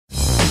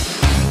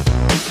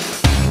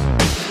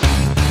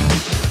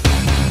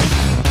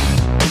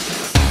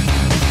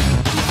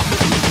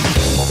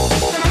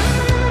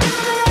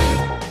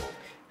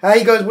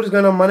Hey guys, what is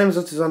going on? My name is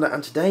Ltzonda,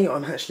 and today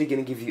I'm actually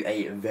going to give you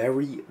a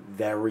very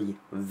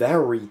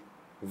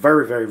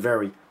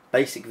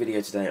basic video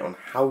today on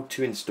how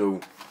to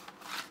install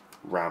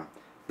RAM.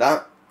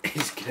 That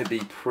is going to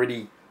be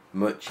pretty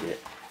much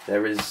it.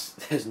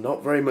 There's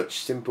not very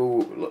much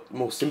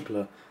more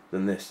simpler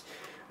than this.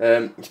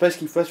 It's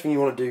basically, first thing you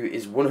want to do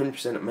is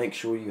 100% make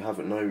sure you have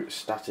no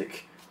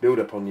static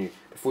build-up on you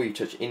before you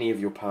touch any of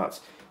your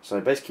parts. So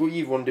basically what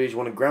you want to do is you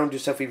want to ground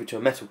yourself either to a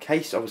metal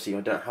case. Obviously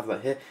I don't have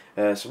that here.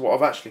 So what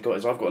I've actually got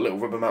is I've got a little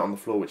rubber mat on the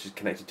floor which is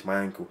connected to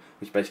my ankle,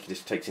 which basically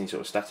just takes any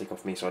sort of static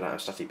off me so I don't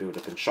have static build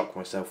up and shock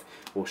myself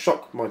or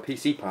shock my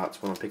PC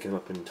parts when I'm picking them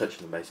up and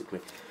touching them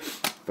basically.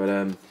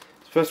 But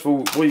first of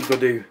all, what you've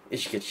got to do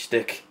is you get your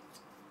stick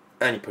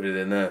and you put it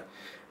in there.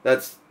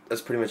 That's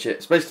pretty much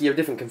it. So basically you have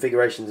different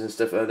configurations and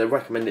stuff. They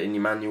recommend it in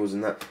your manuals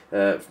and that.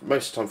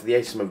 Most of the time for the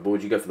Asus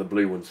motherboard you go for the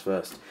blue ones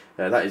first.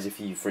 That is if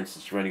you, for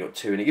instance, you've only got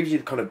two, and it gives you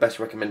the kind of best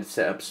recommended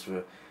setups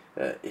for.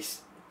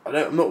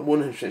 I'm not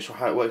 100% sure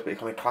how it works, but it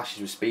kind of clashes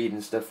with speed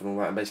and stuff and all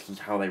that, and basically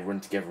how they run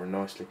together and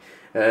nicely.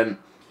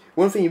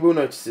 One thing you will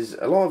notice is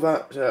a lot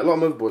of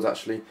motherboards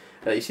actually.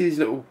 You see these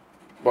little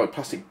like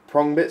plastic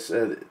prong bits.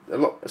 Some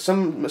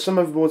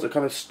motherboards are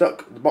kind of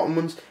stuck, the bottom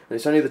ones, and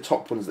it's only the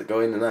top ones that go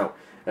in and out.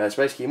 So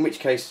basically, in which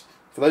case,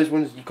 for those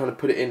ones, you kind of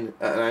put it in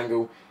at an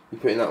angle. You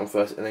put in that one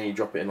first, and then you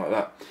drop it in like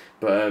that.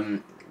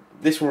 But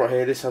this one right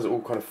here, this has all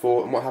kind of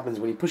four. And what happens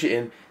when you push it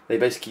in? They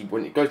basically,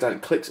 when it goes down,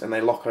 it clicks, and they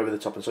lock over the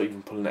top, and stop you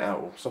from pulling it out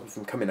or stop it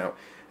from coming out.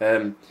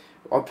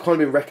 I've kind of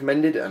been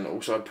recommended, and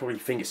also I probably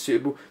think it's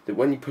suitable that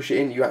when you push it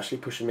in, you actually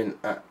push them in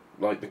at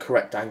like the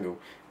correct angle.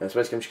 So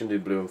basically, I'm just going to do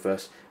the blue one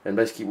first, and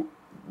basically,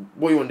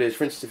 what you want to do is,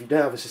 for instance, if you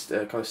don't have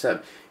a kind of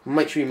setup,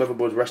 make sure your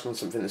motherboard's resting on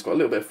something that's got a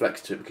little bit of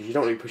flex to it, because you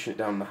don't want to be pushing it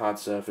down on the hard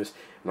surface,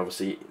 and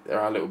obviously there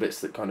are little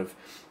bits that kind of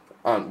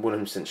aren't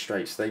 100%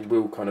 straight, so they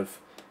will kind of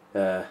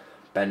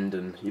bend,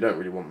 and you don't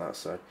really want that.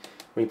 So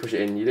when you push it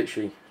in, you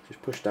literally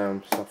just push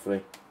down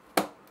softly,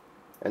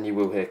 and you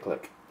will hear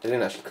click. They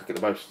didn't actually click at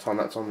the most time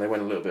that time, they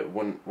went a little bit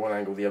one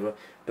angle or the other,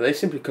 but they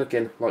simply click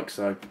in like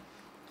so.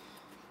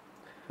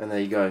 And there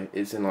you go,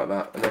 it's in like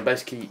that. And then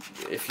basically,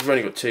 if you've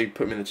only got two,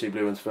 put them in the two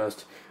blue ones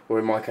first. Or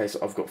in my case,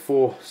 I've got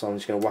four, so I'm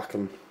just going to whack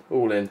them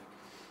all in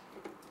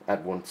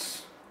at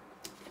once.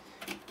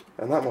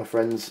 And that, my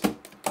friends,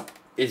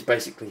 is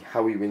basically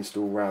how you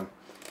install RAM.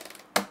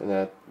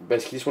 And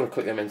basically, you just want to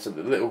click them in so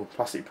the little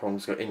plastic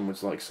prongs go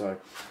inwards like so.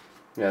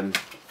 What I'm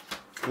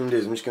going to do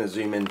is I'm just going to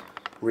zoom in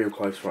real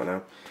close right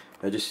now,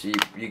 just so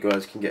you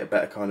guys can get a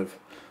better kind of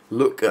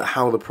look at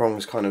how the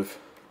prongs kind of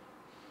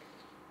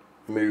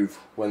move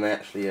when they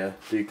actually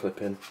do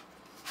clip in.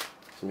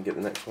 So let me get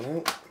the next one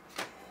out.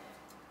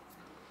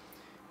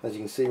 As you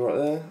can see right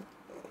there,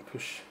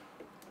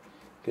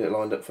 get it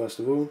lined up first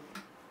of all.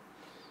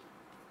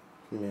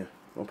 Yeah,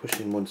 I'll push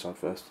in one side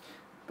first,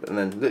 and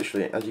then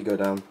literally as you go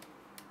down,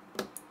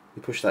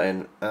 you push that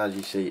in, and as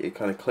you see, it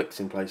kind of clicks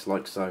in place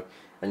like so,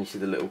 and you see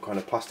the little kind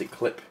of plastic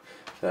clip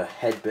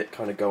head bit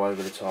kind of go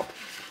over the top,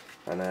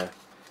 and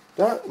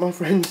that, my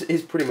friends,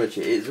 is pretty much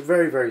it. It's a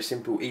very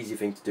simple, easy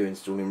thing to do,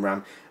 installing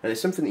RAM, and it's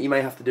something that you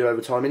may have to do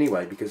over time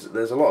anyway, because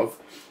there's a lot of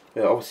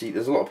obviously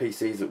there's a lot of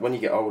PCs that when you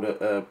get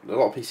older, a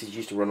lot of PCs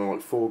used to run on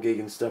like 4 gig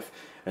and stuff,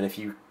 and if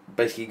you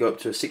basically go up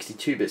to a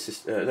 62-bit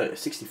system, no,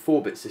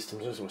 64-bit system,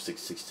 that's what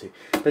 62.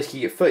 Basically,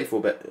 you get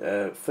 34-bit,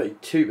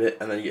 32-bit,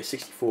 and then you get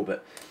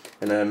 64-bit,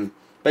 and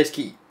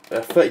basically a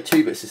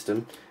 32-bit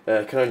system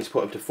can only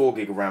support up to 4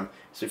 gig of RAM.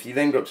 So if you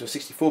then go up to a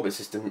 64-bit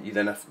system, you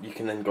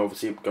can then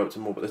obviously go up to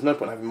more. But there's no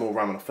point having more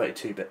RAM on a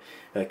 32-bit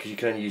because you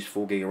can only use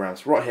 4 gig of RAM.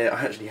 So right here,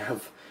 I actually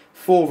have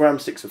 4 RAM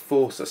sticks of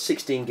 4, so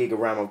 16 gig of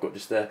RAM I've got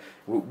just there.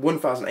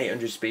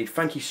 1,800 speed.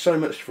 Thank you so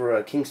much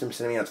for Kingston for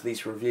sending me out to these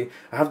for review.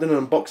 I have done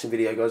an unboxing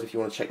video, guys, if you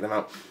want to check them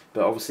out.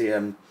 But obviously,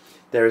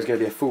 there is going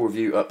to be a full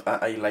review up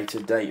at a later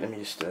date. Let me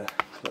just put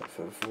that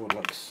further forward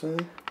like so.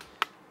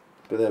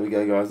 But there we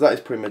go, guys. That is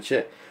pretty much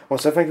it.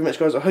 So thank you very much,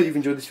 guys. I hope you've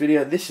enjoyed this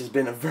video. This has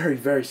been a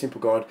very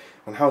simple guide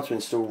on how to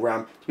install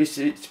RAM. To be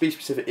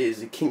specific, it is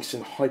the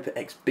Kingston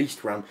HyperX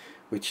Beast RAM,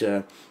 which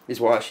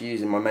is what I actually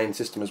use in my main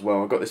system as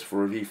well. I got this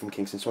for a review from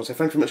Kingston. So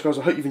thank you very much, guys.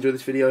 I hope you've enjoyed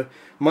this video.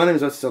 My name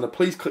is Ltzonda.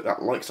 Please click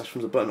that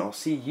like/thumbs up button. I'll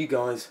see you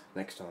guys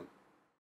next time.